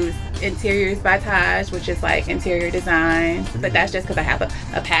I do interiors by Taj, which is like interior design, but that's just because I have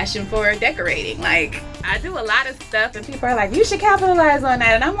a passion for decorating. Like, I do a lot of stuff and people are like, you should capitalize on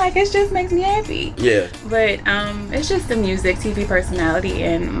that, and I'm like, it just makes me happy. Yeah. But it's just the music, TV personality,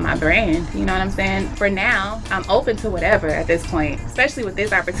 and my brand. You know what I'm saying? For now, I'm open to whatever at this point, especially with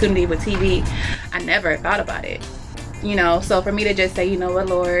this opportunity with TV. I never thought about it. You know, so for me to just say, you know what,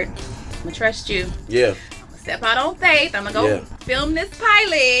 Lord, I'm gonna trust you. Yeah. Step out on faith. I'm gonna go film this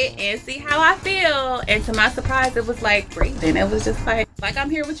pilot and see how I feel. And to my surprise, it was like breathing. It was just like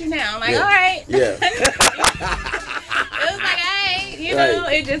I'm here with you now. I'm like, all right. Yeah. It was like, hey, you know,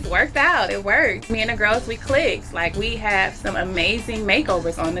 it just worked out. It worked. Me and the girls, we clicked. Like, we have some amazing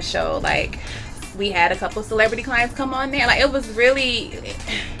makeovers on the show. Like, we had a couple celebrity clients come on there. Like, it was really,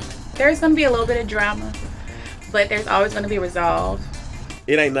 there's gonna be a little bit of drama, but there's always gonna be resolve.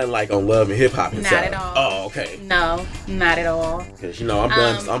 It ain't nothing like on Love and Hip Hop Not inside. at all. Oh, okay. No, not at all. Because, you know, I'm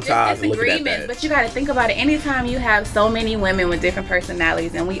done. I'm tired of looking at Disagreements, that. but you got to think about it. Anytime you have so many women with different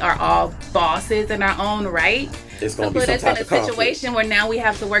personalities and we are all bosses in our own right, It's going to put be us some in type a of conflict. situation where now we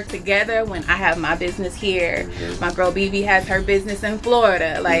have to work together when I have my business here. My girl BB has her business in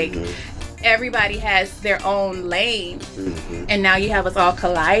Florida. Like, everybody has their own lane. And now you have us all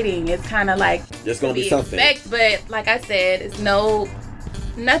colliding. It's kind of like There's going to be something. but like I said, it's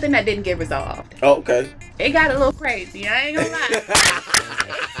nothing that didn't get resolved. Oh, okay. It got a little crazy. I ain't gonna lie.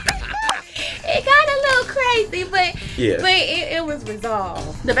 It got a little crazy, but it was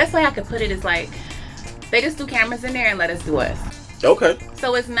resolved. The best way I could put it is like they just threw cameras in there and let us do us. Okay.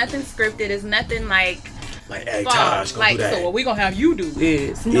 So it's nothing scripted. It's nothing like hey, false. Taj, Like, do that. so what we gonna have you do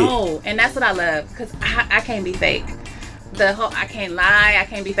is no, and that's what I love because I can't be fake. I can't lie. I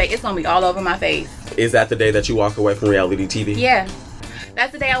can't be fake. It's gonna be all over my face. Is that the day that you walk away from reality TV? Yeah.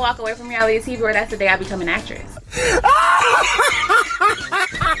 That's the day I walk away from reality TV, or that's the day I become an actress.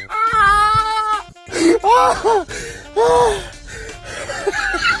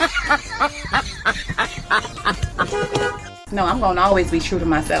 No, I'm going to always be true to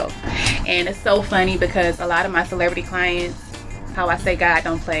myself. And it's so funny because a lot of my celebrity clients, how I say God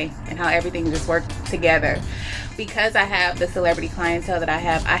don't play and how everything just works together. Because I have the celebrity clientele that I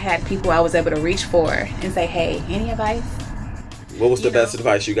had people I was able to reach for and say, hey, any advice? What was the best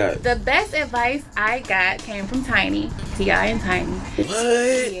advice you got? The best advice I got came from Tiny, T.I. and Tiny.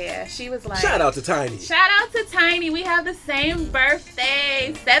 What? Yeah, she was like... Shout out to Tiny. Shout out to Tiny. We have the same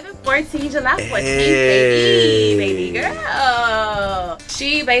birthday, 7/14, July 14th, Hey. baby girl.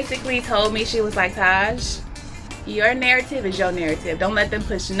 She basically told me, she was like, Taj, your narrative is your narrative. Don't let them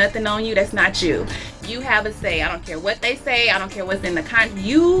push nothing on you that's not you. You have a say. I don't care what they say. I don't care what's in the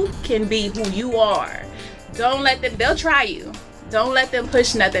you can be who you are. Don't let them, they'll try you. Don't let them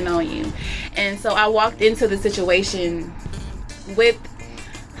push nothing on you. And so I walked into the situation with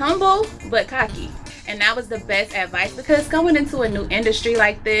humble but cocky. And that was the best advice because going into a new industry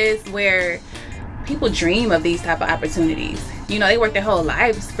like this where people dream of these type of opportunities. You know, they work their whole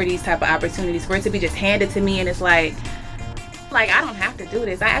lives for these type of opportunities. For it to be just handed to me and it's like I don't have to do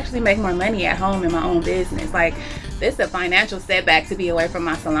this. I actually make more money at home in my own business. Like, this is a financial setback to be away from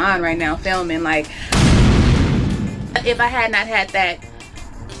my salon right now filming. Like, if I had not had that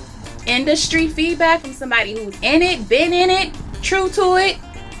industry feedback from somebody who's in it, been in it, true to it,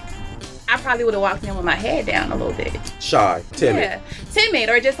 I probably would have walked in with my head down a little bit. Shy, timid. Yeah, timid,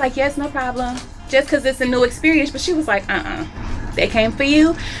 or just like, yes, no problem. Just because it's a new experience. But she was like, they came for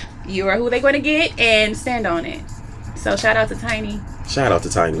you. You are who they're going to get, and stand on it. So shout out to Tiny. Shout out to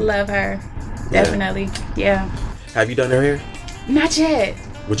Tiny. Love her. Definitely. Yeah. Have you done her hair? Not yet.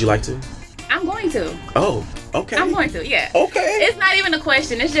 Would you like to? I'm going to. Oh, okay. I'm going to, yeah. Okay. It's not even a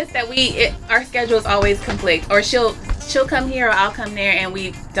question. It's just that our schedules always conflict. Or she'll come here or I'll come there and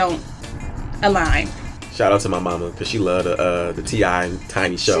we don't align. Shout out to my mama because she loved the T.I. and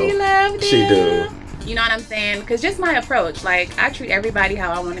Tiny show. She loved it. She do. You know what I'm saying? Because just my approach. Like, I treat everybody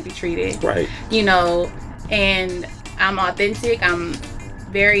how I want to be treated. Right. You know, and I'm authentic. I'm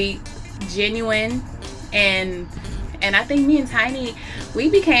very genuine. And I think me and Tiny, we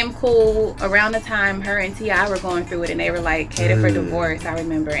became cool around the time her and T.I. were going through it, and they were like headed for divorce, I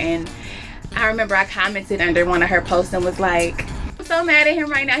remember. And I remember I commented under one of her posts and was like, I'm so mad at him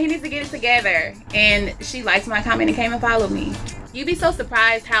right now. He needs to get it together. And she liked my comment and came and followed me. You'd be so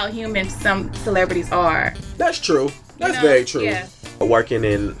surprised how human some celebrities are. That's true. That's You know? very true. Yeah. Working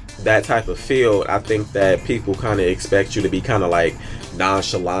in that type of field, I think that people kind of expect you to be kind of like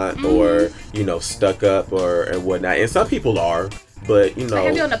nonchalant or, you know, stuck up or and whatnot. And some people are, but, you know. Like,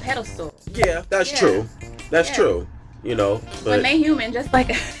 have you on a pedestal. Yeah, that's true. That's true. You know, but when they human, just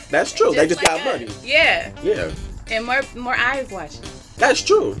like that's true. They just like got money. us. Yeah. Yeah. And more eyes watching. That's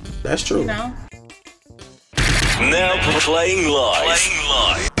true. That's true. You know. Now playing live.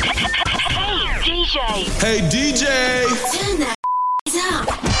 Hey, DJ. Hey, DJ. Turn that up.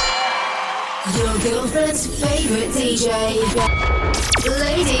 Your girlfriend's favorite DJ.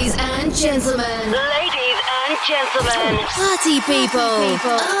 Ladies and gentlemen. Ladies and gentlemen. Party people.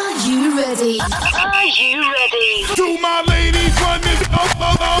 Are you ready? Are you ready? To my ladies, run this. Let's go.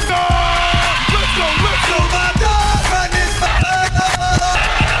 My dog, run this.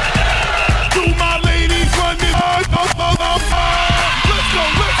 To my ladies, run this. Let's go.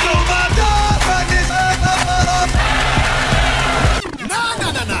 My dog, run this.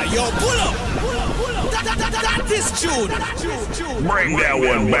 Nah. Yo, pull up. That is June. Bring that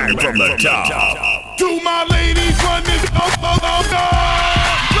one back from the top. To my ladies, run this. Let's go.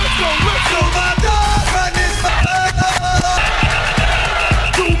 My dog, run this.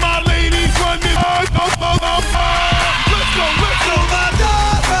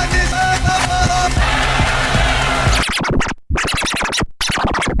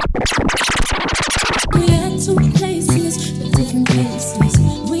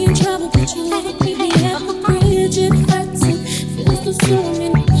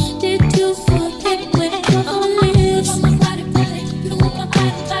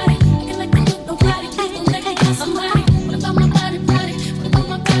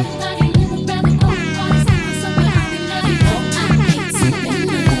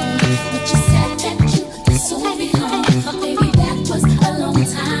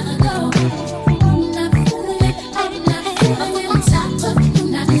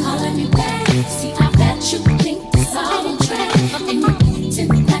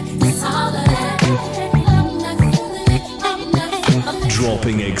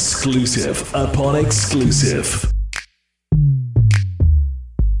 Exclusive upon exclusive.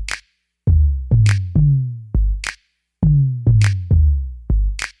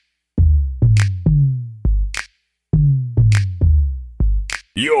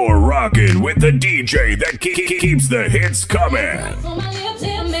 You're rocking with the DJ that keeps the hits coming. On my lips,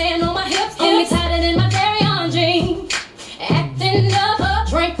 hip man on my hips, hold me tighter than my very own jeans. Acting up,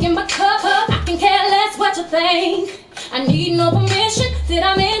 drinking my cup. I can care less what you think. I need no permission. Did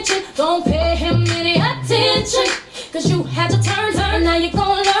I mention? Don't pay him any attention. Cause you had your turn, now you're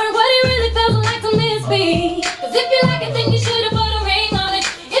gonna learn what it really feels like to miss me. Cause if you like it, then you should've put a ring on it.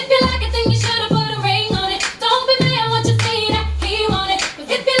 If you like it, then you should've put a ring on it. Don't be mad what you see that he want it. Cause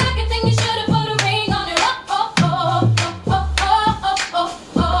if you like it, then you should've put a ring on it.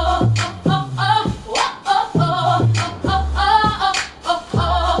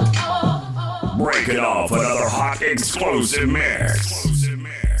 Breaking off another hot exclusive mix.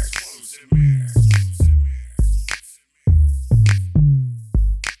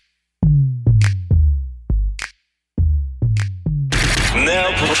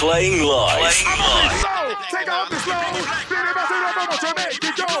 Now playing live. Take off the slow. Vamos a make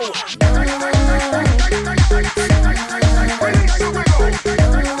it go.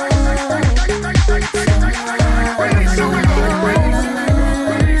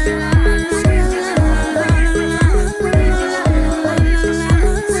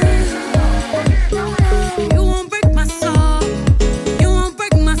 You won't break my soul. You won't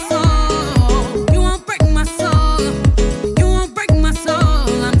break my soul. You won't break my soul. You won't break my soul.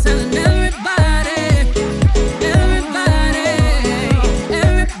 I'm telling everybody, everybody,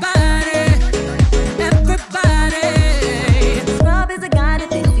 everybody, everybody. Rob is a guy that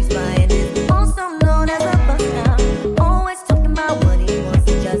thinks he's flying, is also known as a buster. Always talking about what he wants,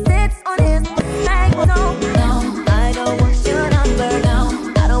 he just sits on his back. No, no, I don't want your number. No,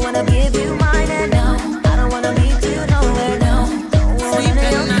 I don't wanna give you mine. And no, I don't wanna meet you nowhere. No, don't wanna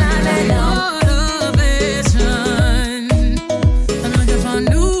your time. And no. Motivation. I'm looking for a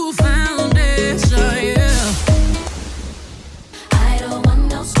new foundation. Yeah. I don't want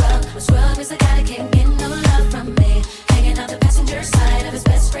no scrub. A scrub is a guy that can't get no love from me. Hanging out the passenger side of his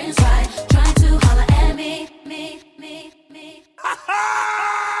best friend's ride, trying to holler at me. Baby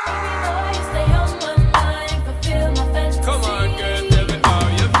boy, you stay on my mind, fulfill my fantasy. Come on, girl, tell me how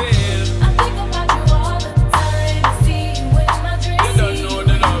you feel. I think about you all the time. I see you in my dreams. You don't know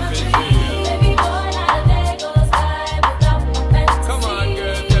the love is real. Baby boy, not a day goes by without my fantasy. Come on,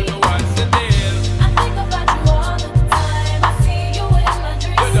 girl, tell me what's the deal. I think about you all the time. I see you in my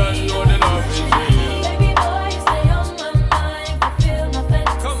dreams. You don't know the love is real. Baby boy, you stay on my mind, fulfill my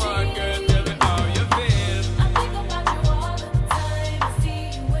fantasy. Come on, girl, tell me how you feel. I think about you all the time. I see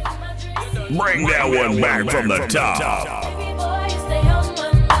you in my dreams. Bring that one back from the top. Baby boy, you stay on my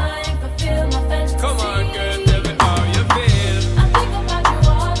mind, fulfill my fantasy. Come on, girl, tell me how you feel. I think about you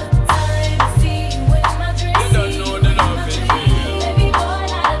all the time. I see you in my dreams. You don't know the love is real. Baby boy,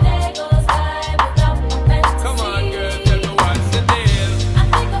 not a day goes by without my fantasy. Come on, girl, tell me what's the deal. I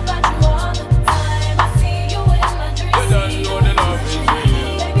think about you all the time. I see you in my dreams. You don't know the love is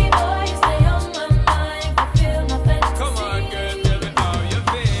real. Baby boy, you stay on my mind, fulfill my fantasy. Come on, girl, tell me how you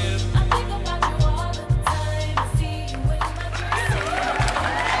feel. I think about you all the time. I see you in my dreams.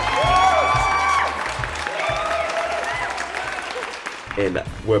 And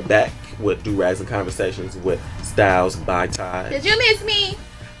we're back with Do-Rags and Conversations with Styles by Ty. Did you miss me?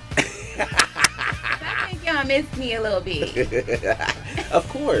 I think y'all missed me a little bit. Of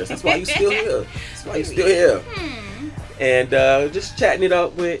course. That's why you still here. That's why you still here. And just chatting it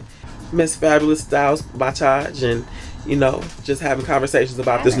up with Miss Fabulous Styles by Taj, and just having conversations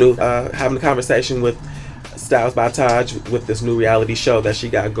about this new having a conversation with Styles by Taj with this new reality show that she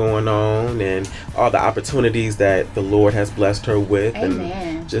got going on, and all the opportunities that the Lord has blessed her with. Amen.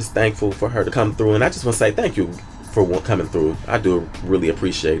 And just thankful for her to come through. And I just want to say thank you for coming through. I do really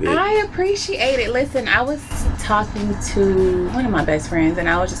appreciate it. I appreciate it. Listen, I was talking to one of my best friends, and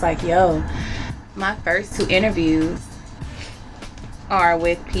I was just like, yo, my first 2 interviews are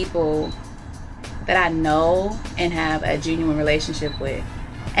with people that I know and have a genuine relationship with.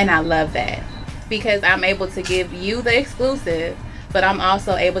 And I love that, because I'm able to give you the exclusive, but I'm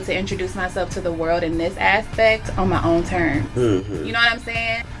also able to introduce myself to the world in this aspect on my own terms. Mm-hmm. You know what I'm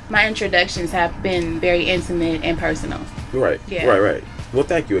saying? My introductions have been very intimate and personal. Right. Yeah. Right. Well,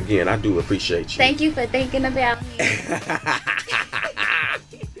 thank you again. I do appreciate you. Thank you for thinking about me.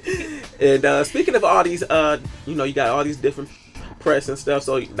 And speaking of all these, you got all these different press and stuff,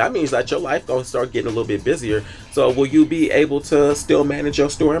 so that means that your life gonna start getting a little bit busier. So will you be able to still manage your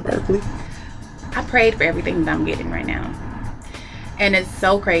store in Berkeley? I prayed for everything that I'm getting right now. And it's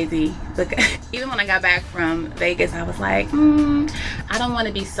so crazy. Because even when I got back from Vegas, I was like, I don't want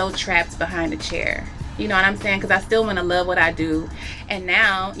to be so trapped behind a chair. You know what I'm saying? Because I still want to love what I do. And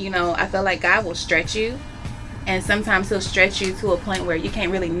now, you know, I feel like God will stretch you. And sometimes he'll stretch you to a point where you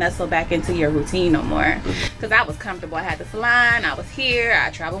can't really nestle back into your routine no more. Because I was comfortable. I had the salon. I was here. I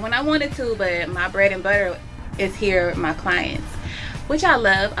traveled when I wanted to. But my bread and butter is here, my clients. Which I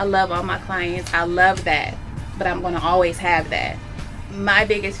love. I love all my clients. I love that. But I'm going to always have that. My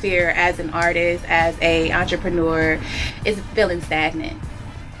biggest fear as an artist, as a entrepreneur, is feeling stagnant.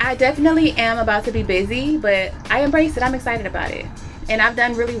 I definitely am about to be busy, but I embrace it. I'm excited about it. And I've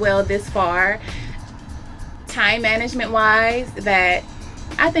done really well this far, time management wise, that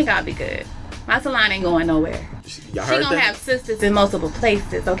I think I'll be good. My salon ain't going nowhere. Y'all She heard gonna that? have sisters in multiple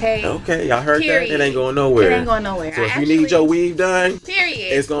places, okay? Okay, y'all heard Period. that? It ain't going nowhere. It ain't going nowhere. So I if you need your weave done,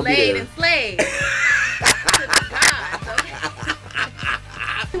 Period. it's gonna be Slayed there. and slayed.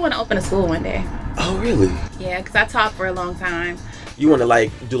 I want to open a school one day. Oh, really? Yeah, because I taught for a long time. You want to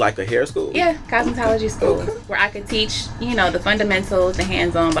like do like a hair school? Yeah, cosmetology school, where I could teach, you know, the fundamentals, the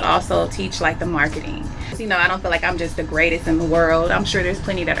hands-on, but also teach like the marketing. You know, I don't feel like I'm just the greatest in the world. I'm sure there's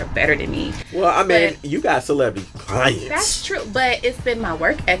plenty that are better than me. Well, I mean, you got celebrity clients. That's true, but it's been my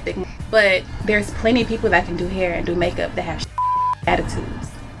work ethic. But there's plenty of people that can do hair and do makeup that have attitudes.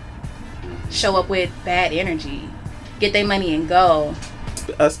 Show up with bad energy, get their money and go.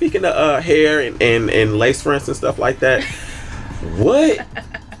 Speaking of hair and lace fronts and stuff like that, what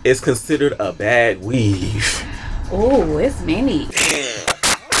is considered a bad weave? Oh, it's many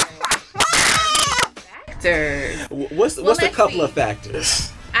factors. What's a let's couple see. of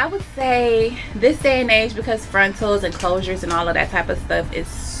factors? I would say this day and age, because frontals and closures and all of that type of stuff is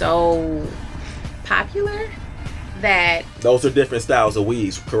so popular, that Those are different styles of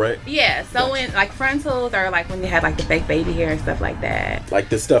weaves, correct? yeah, so when like frontals are like when you had like the fake baby hair and stuff like that. Like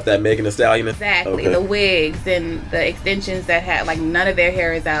the stuff that Megan Thee Stallion. Exactly. Okay. The wigs and the extensions that had like none of their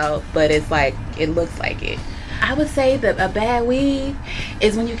hair is out, but it's like it looks like it. I would say that a bad weave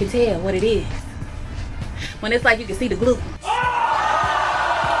is when you can tell what it is. When it's like you can see the glue.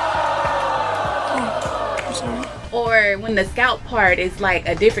 Or when the scalp part is like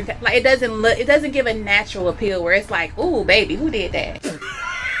a different, like it doesn't give a natural appeal where it's like, ooh baby, who did that? Who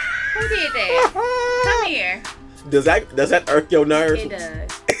did that? Come here. Does that irk your nerves? It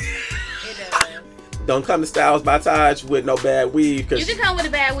does. Don't come to Styles by Taj with no bad weave, You can come with a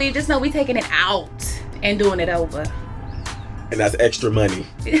bad weave, just know we taking it out and doing it over. and that's extra money.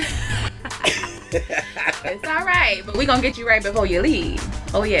 It's all right, but we gonna get you right before you leave.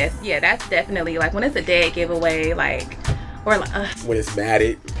 Oh yes, yeah, that's definitely like when it's a dead giveaway, like, or like When it's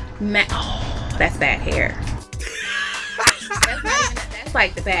matted. oh, that's bad hair. That's not even, that's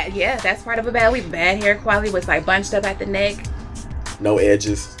like the bad, yeah, that's part of a bad weave. Bad hair quality was like bunched up at the neck. No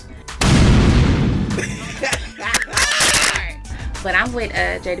edges. But I'm with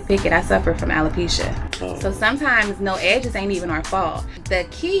Jada Pinkett. I suffer from alopecia. Oh. So sometimes no edges ain't even our fault. The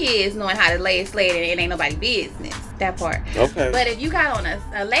key is knowing how to lay it slate and it ain't nobody business. That part. Okay. But if you got on a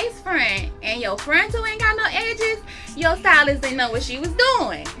lace front and your frontal ain't got no edges, your stylist didn't know what she was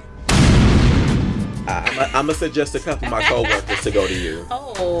doing. I'm going to suggest a couple of my coworkers to go to you.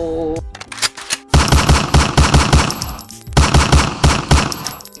 Oh.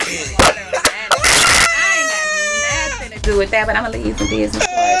 Do with that, but I'm gonna leave you some business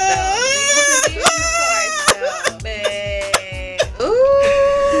cards though.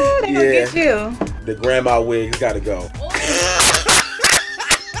 Ooh, they gonna get you. The grandma wig's gotta go.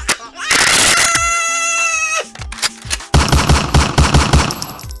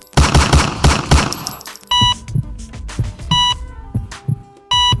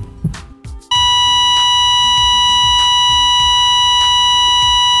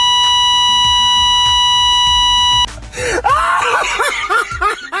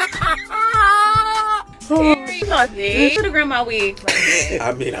 To the grandma wigs. Like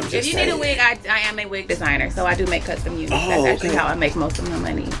I mean, I'm just if you saying. need a wig, I am a wig designer, so I do make custom units. Oh, That's actually okay. how I make most of my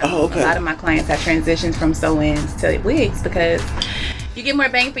money. Oh, okay. A lot of my clients have transitioned from sew-ins to wigs because you get more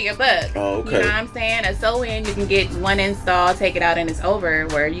bang for your buck. Oh, okay. You know what I'm saying? A sew-in, you can get one install, take it out, and it's over.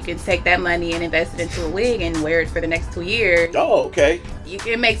 Where you can take that money and invest it into a wig and wear it for the next 2 years. Oh, okay.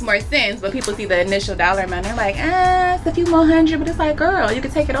 It makes more sense, but people see the initial dollar amount, they're like, it's a few more hundred, but it's like, girl, you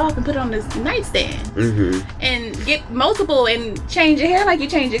can take it off and put it on this nightstand Mm-hmm. and get multiple and change your hair like you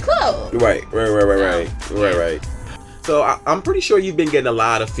change your clothes. Right. So I'm pretty sure you've been getting a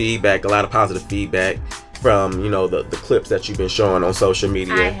lot of feedback, a lot of positive feedback from, the clips that you've been showing on social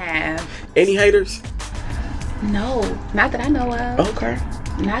media. I have. Any haters? No, not that I know of. Okay.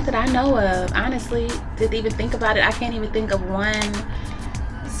 Not that I know of. Honestly, to even think about it, I can't even think of one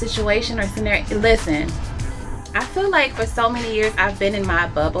situation or scenario. Listen, I feel like for so many years I've been in my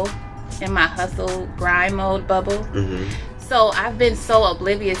bubble, in my hustle grind mode bubble. So I've been so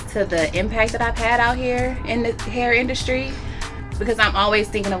oblivious to the impact that I've had out here in the hair industry because I'm always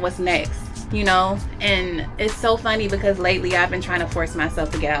thinking of what's next, you know? And it's so funny because lately I've been trying to force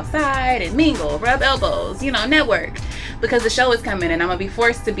myself to get outside and mingle, rub elbows, you know, network, because the show is coming and I'm gonna be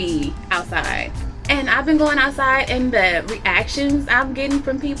forced to be outside. And I've been going outside and the reactions I'm getting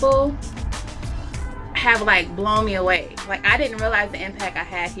from people have like blown me away. Like I didn't realize the impact I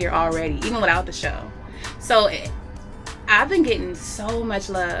had here already, even without the show. So I've been getting so much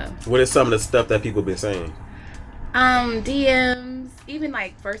love. What is some of the stuff that people been saying? DMs, even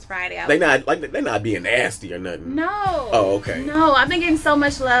like First Friday. They not being nasty or nothing. No. Oh, okay. No, I've been getting so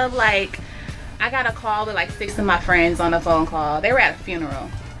much love. Like I got a call with like 6 of my friends on a phone call. They were at a funeral.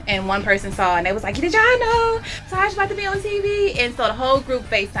 And one person saw and they was like, did y'all know Tasha's about to be on TV? And so the whole group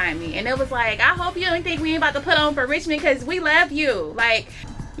FaceTimed me. And it was like, I hope you don't think we ain't about to put on for Richmond because we love you. Like,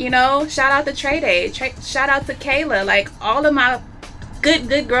 you know, shout out to Trey Day. Shout out to Kayla. Like, all of my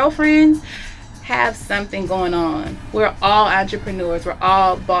good girlfriends have something going on. We're all entrepreneurs. We're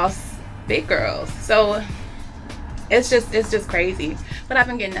all boss big girls. So it's just crazy. But I've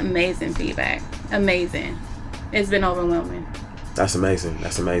been getting amazing feedback. Amazing. It's been overwhelming. That's amazing.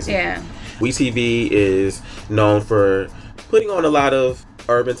 That's amazing. Yeah. WeTV is known for putting on a lot of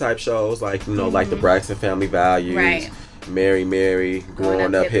urban type shows, like, you know, like the Braxton Family Values, right. Mary,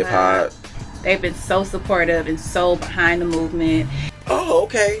 Growing Up Hip Hop. They've been so supportive and so behind the movement. Oh,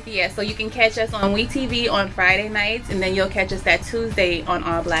 okay. Yeah, so you can catch us on WeTV on Friday nights, and then you'll catch us that Tuesday on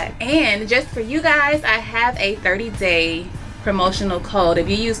All Black. And just for you guys, I have a 30-day promotional code. If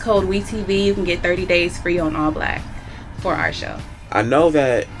you use code WeTV, you can get 30 days free on All Black for our show. I know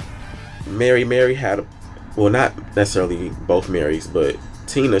that Mary had not necessarily both Marys, but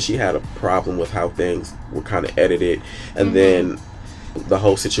Tina, she had a problem with how things were kind of edited, and then the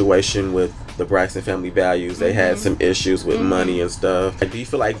whole situation with the Braxton Family Values, they had some issues with money and stuff. Do you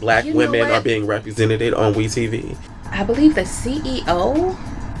feel like black women are being represented on WeTV? I believe the CEO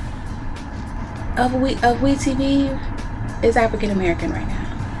of WeTV is African American right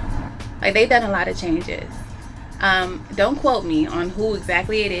now. Like, they've done a lot of changes. Don't quote me on who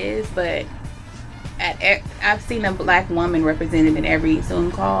exactly it is, but I've seen a black woman represented in every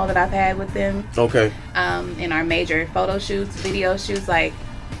Zoom call that I've had with them. Okay. In our major photo shoots, video shoots, like,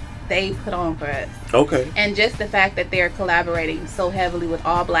 they put on for us. Okay. And just the fact that they're collaborating so heavily with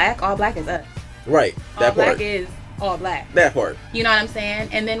All Black is us. Right. That All part. Black is All Black. That part. You know what I'm saying?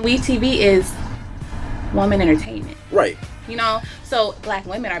 And then WeTV is woman entertainment. Right. You know, so black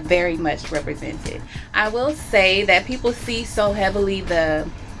women are very much represented. I will say that people see so heavily the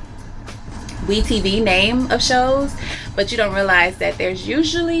WeTV name of shows, but you don't realize that there's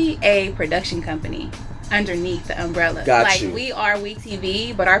usually a production company underneath the umbrella. We are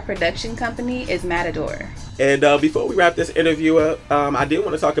WeTV, but our production company is Matador. And before we wrap this interview up, I did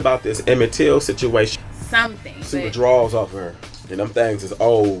want to talk about this Emmett Till situation. Something. Draws off her, and them things is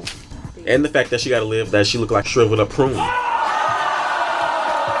old. And the fact that she got to live that she looked like shriveled up prune.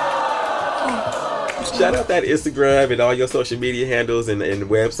 Shout out that Instagram and all your social media handles and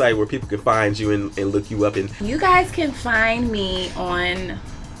website where people can find you and look you up. And you guys can find me on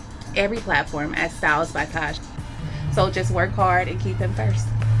every platform at Styles by Tosh. So just work hard and keep them first.